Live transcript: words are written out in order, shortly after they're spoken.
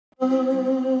So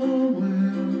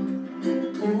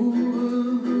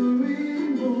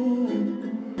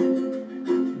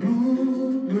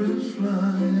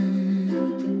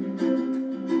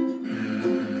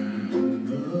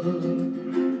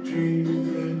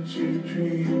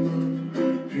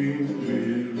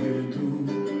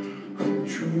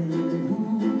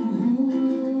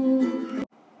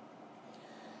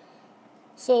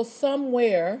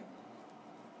somewhere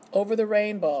over the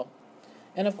rainbow,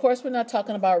 and of course we're not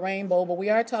talking about rainbow, but we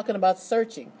are talking about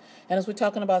searching. And as we're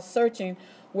talking about searching,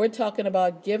 we're talking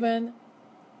about given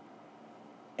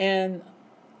an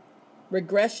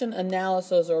regression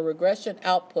analysis or regression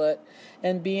output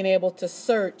and being able to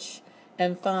search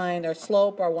and find our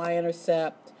slope, our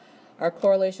y-intercept, our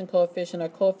correlation coefficient, our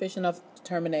coefficient of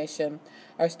determination,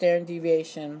 our standard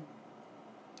deviation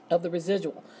of the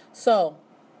residual. So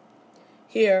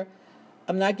here,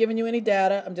 I'm not giving you any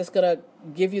data. I'm just going to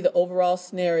give you the overall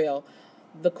scenario.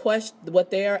 The question,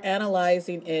 what they are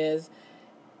analyzing is,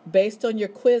 based on your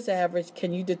quiz average,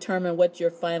 can you determine what your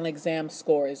final exam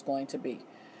score is going to be?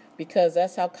 Because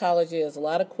that's how college is. A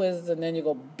lot of quizzes, and then you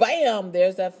go, bam,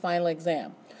 there's that final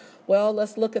exam. Well,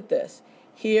 let's look at this.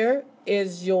 Here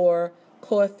is your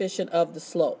coefficient of the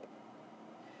slope.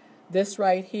 This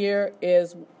right here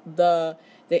is the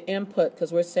input,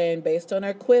 because we're saying based on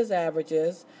our quiz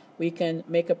averages, we can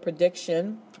make a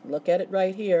prediction, look at it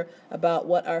right here, about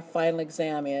what our final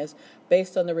exam is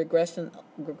based on the regression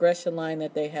line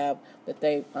that they have, that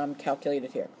they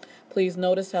calculated here. Please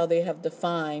notice how they have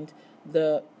defined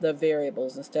the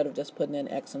variables instead of just putting in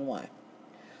x and y.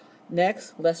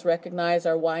 Next, let's recognize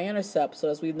our y-intercept. So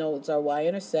as we know, it's our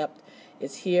y-intercept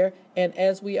is here. And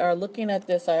as we are looking at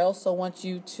this, I also want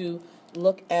you to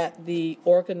look at the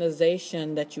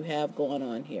organization that you have going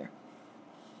on here.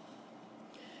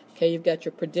 Okay, you've got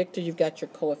your predictor, you've got your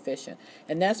coefficient.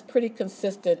 And that's pretty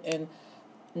consistent in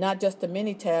not just the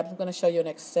mini tabs. I'm going to show you in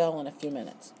Excel in a few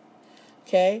minutes.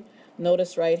 Okay,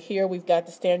 notice right here we've got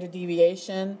the standard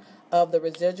deviation of the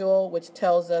residual, which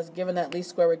tells us, given that least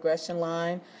square regression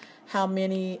line, how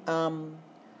many,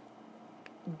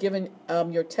 given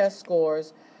your test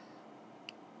scores,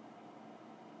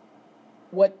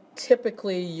 what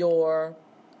typically your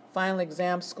final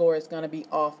exam score is going to be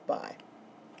off by.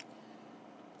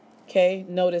 Okay,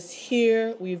 notice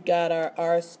here we've got our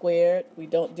r squared. We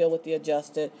don't deal with the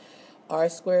adjusted. R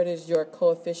squared is your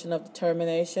coefficient of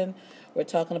determination. We're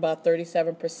talking about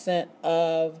 37%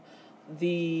 of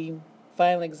the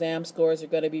final exam scores are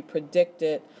going to be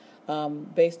predicted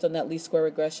based on that least square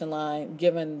regression line,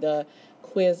 given the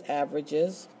quiz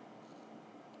averages.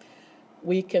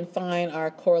 We can find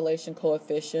our correlation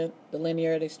coefficient, the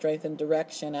linearity, strength, and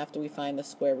direction after we find the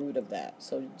square root of that.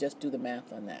 So just do the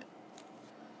math on that.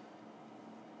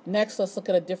 Next, let's look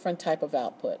at a different type of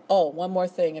output. Oh, one more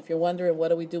thing. If you're wondering what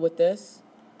do we do with this,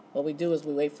 what we do is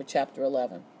we wait for Chapter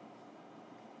 11.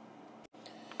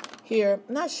 Here,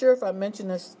 I'm not sure if I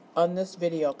mentioned this on this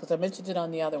video because I mentioned it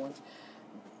on the other ones.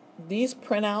 These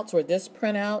printouts, or this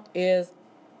printout, is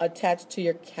attached to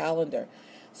your calendar.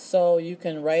 So you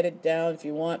can write it down if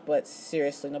you want, but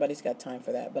seriously, nobody's got time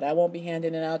for that. But I won't be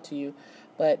handing it out to you,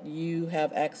 but you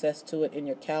have access to it in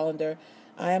your calendar.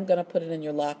 I am going to put it in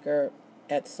your locker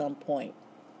at some point.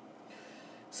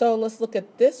 So let's look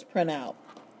at this printout.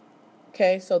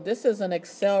 Okay, so this is an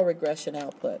Excel regression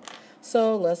output.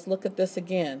 So let's look at this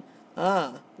again.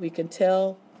 We can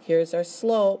tell here's our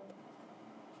slope.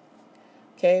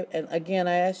 Okay, and again,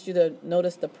 I asked you to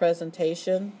notice the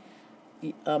presentation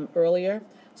earlier.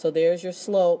 So there's your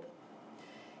slope.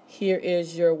 Here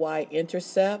is your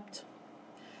y-intercept.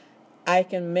 I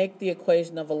can make the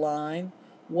equation of a line.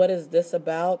 What is this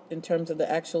about in terms of the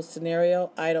actual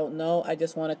scenario? I don't know. I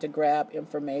just wanted to grab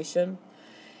information.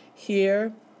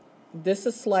 Here, this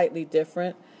is slightly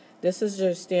different. This is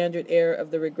your standard error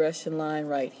of the regression line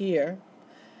right here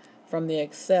from the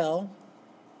Excel.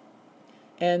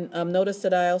 And notice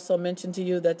that I also mentioned to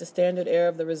you that the standard error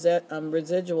of the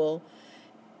residual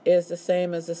is the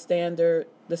same as the standard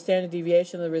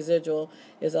deviation of the residual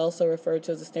is also referred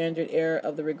to as the standard error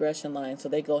of the regression line. So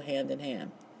they go hand in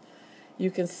hand. You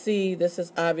can see this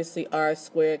is obviously r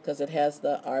squared because it has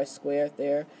the r squared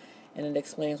there, and it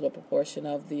explains what proportion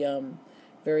of the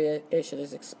variation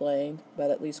is explained by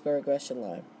that least square regression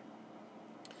line.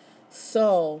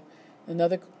 So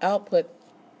another output.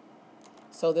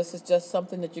 So this is just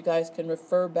something that you guys can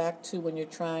refer back to when you're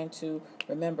trying to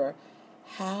remember,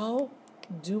 how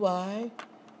do I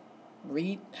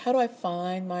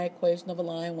find my equation of a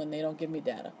line when they don't give me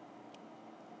data?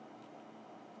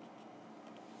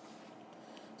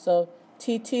 So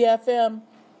TTFM,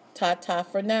 ta-ta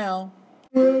for now.